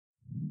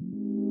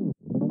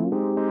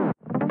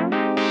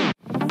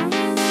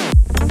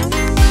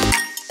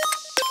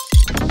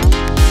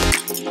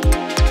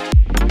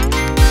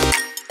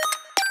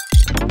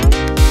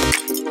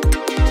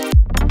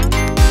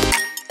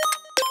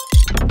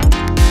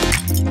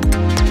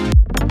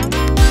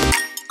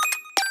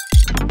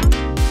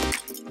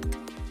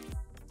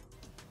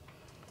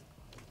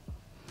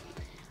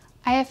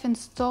have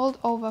installed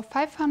over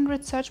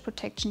 500 surge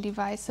protection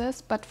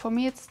devices, but for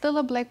me it's still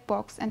a black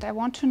box and I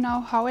want to know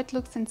how it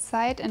looks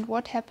inside and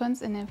what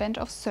happens in event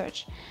of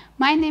surge.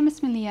 My name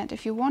is Melia, and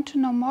if you want to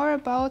know more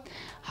about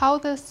how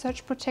the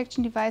surge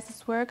protection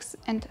devices works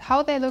and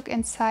how they look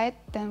inside,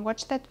 then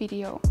watch that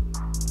video.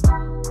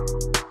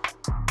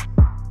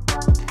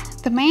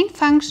 The main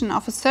function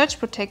of a surge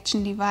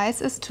protection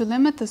device is to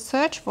limit the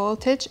surge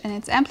voltage and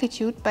its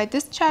amplitude by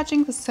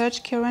discharging the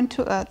surge current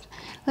to earth.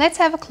 Let's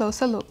have a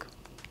closer look.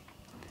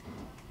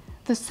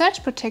 The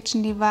surge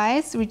protection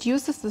device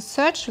reduces the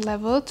surge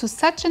level to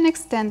such an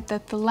extent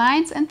that the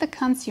lines and the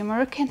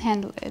consumer can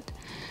handle it.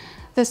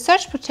 The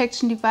surge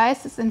protection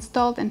device is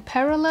installed in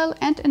parallel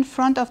and in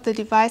front of the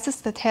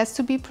devices that has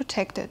to be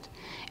protected.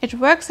 It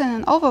works in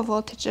an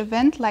overvoltage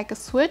event like a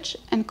switch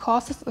and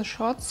causes a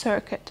short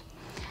circuit.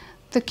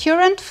 The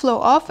current flow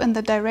off in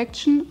the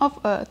direction of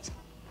Earth.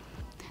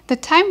 The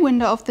time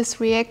window of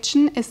this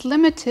reaction is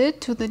limited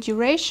to the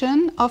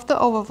duration of the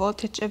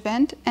overvoltage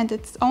event, and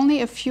it's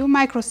only a few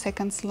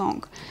microseconds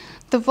long.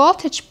 The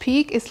voltage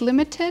peak is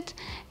limited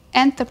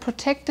and the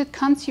protected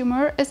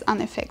consumer is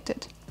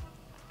unaffected.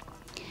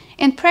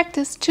 In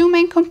practice, two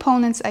main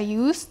components are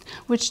used,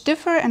 which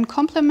differ and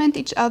complement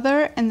each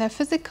other in their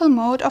physical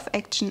mode of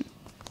action.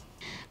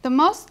 The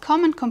most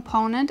common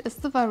component is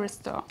the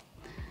varistor.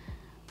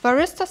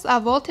 Varistors are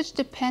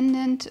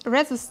voltage-dependent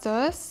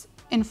resistors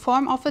in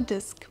form of a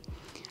disc.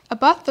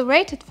 Above the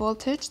rated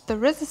voltage, the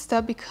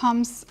resistor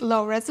becomes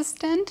low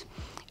resistant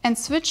and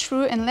switch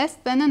through in less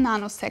than a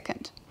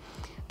nanosecond.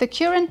 The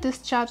current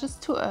discharges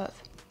to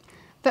Earth.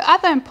 The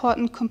other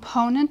important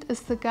component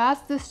is the gas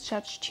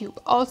discharge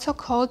tube, also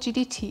called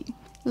GDT.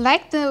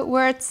 Like the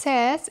word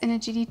says, in a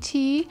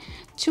GDT,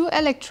 two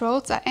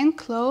electrodes are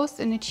enclosed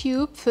in a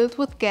tube filled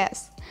with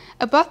gas.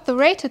 Above the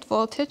rated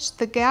voltage,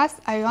 the gas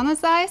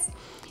ionizes.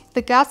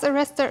 The gas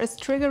arrestor is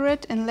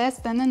triggered in less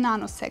than a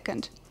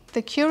nanosecond.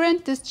 The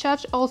current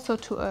discharges also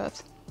to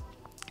Earth.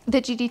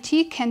 The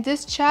GDT can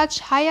discharge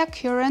higher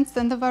currents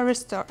than the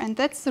varistor, and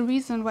that's the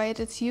reason why it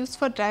is used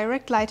for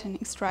direct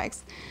lightning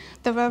strikes.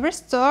 The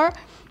varistor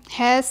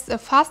has a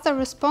faster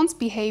response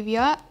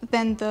behavior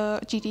than the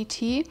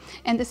GDT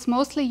and is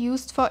mostly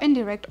used for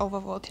indirect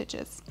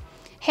overvoltages.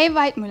 Hey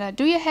Weidmüller,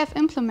 do you have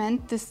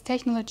implemented this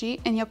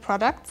technology in your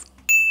products?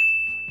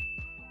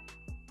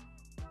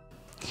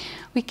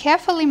 We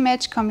carefully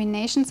match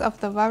combinations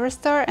of the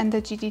varistor and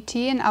the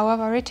GDT in our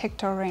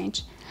VARITECTOR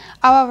range.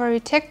 Our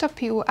VARITECTOR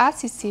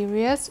PU-AC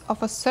series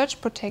offers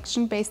surge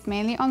protection based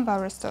mainly on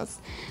varistors.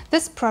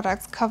 This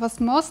product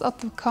covers most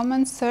of the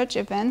common surge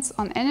events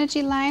on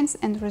energy lines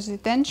and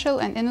residential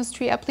and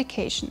industry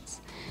applications.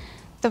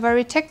 The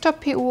VARITECTOR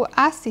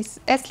PU-AC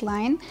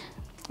S-line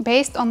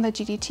based on the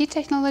GDT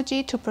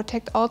technology to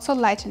protect also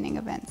lightning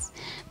events.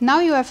 Now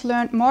you have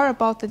learned more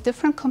about the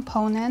different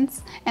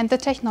components and the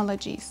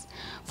technologies.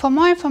 For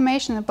more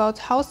information about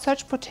how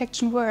surge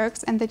protection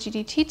works and the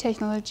GDT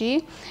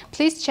technology,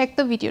 please check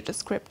the video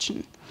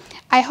description.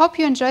 I hope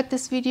you enjoyed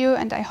this video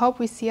and I hope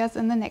we see us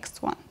in the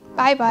next one.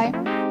 Bye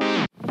bye!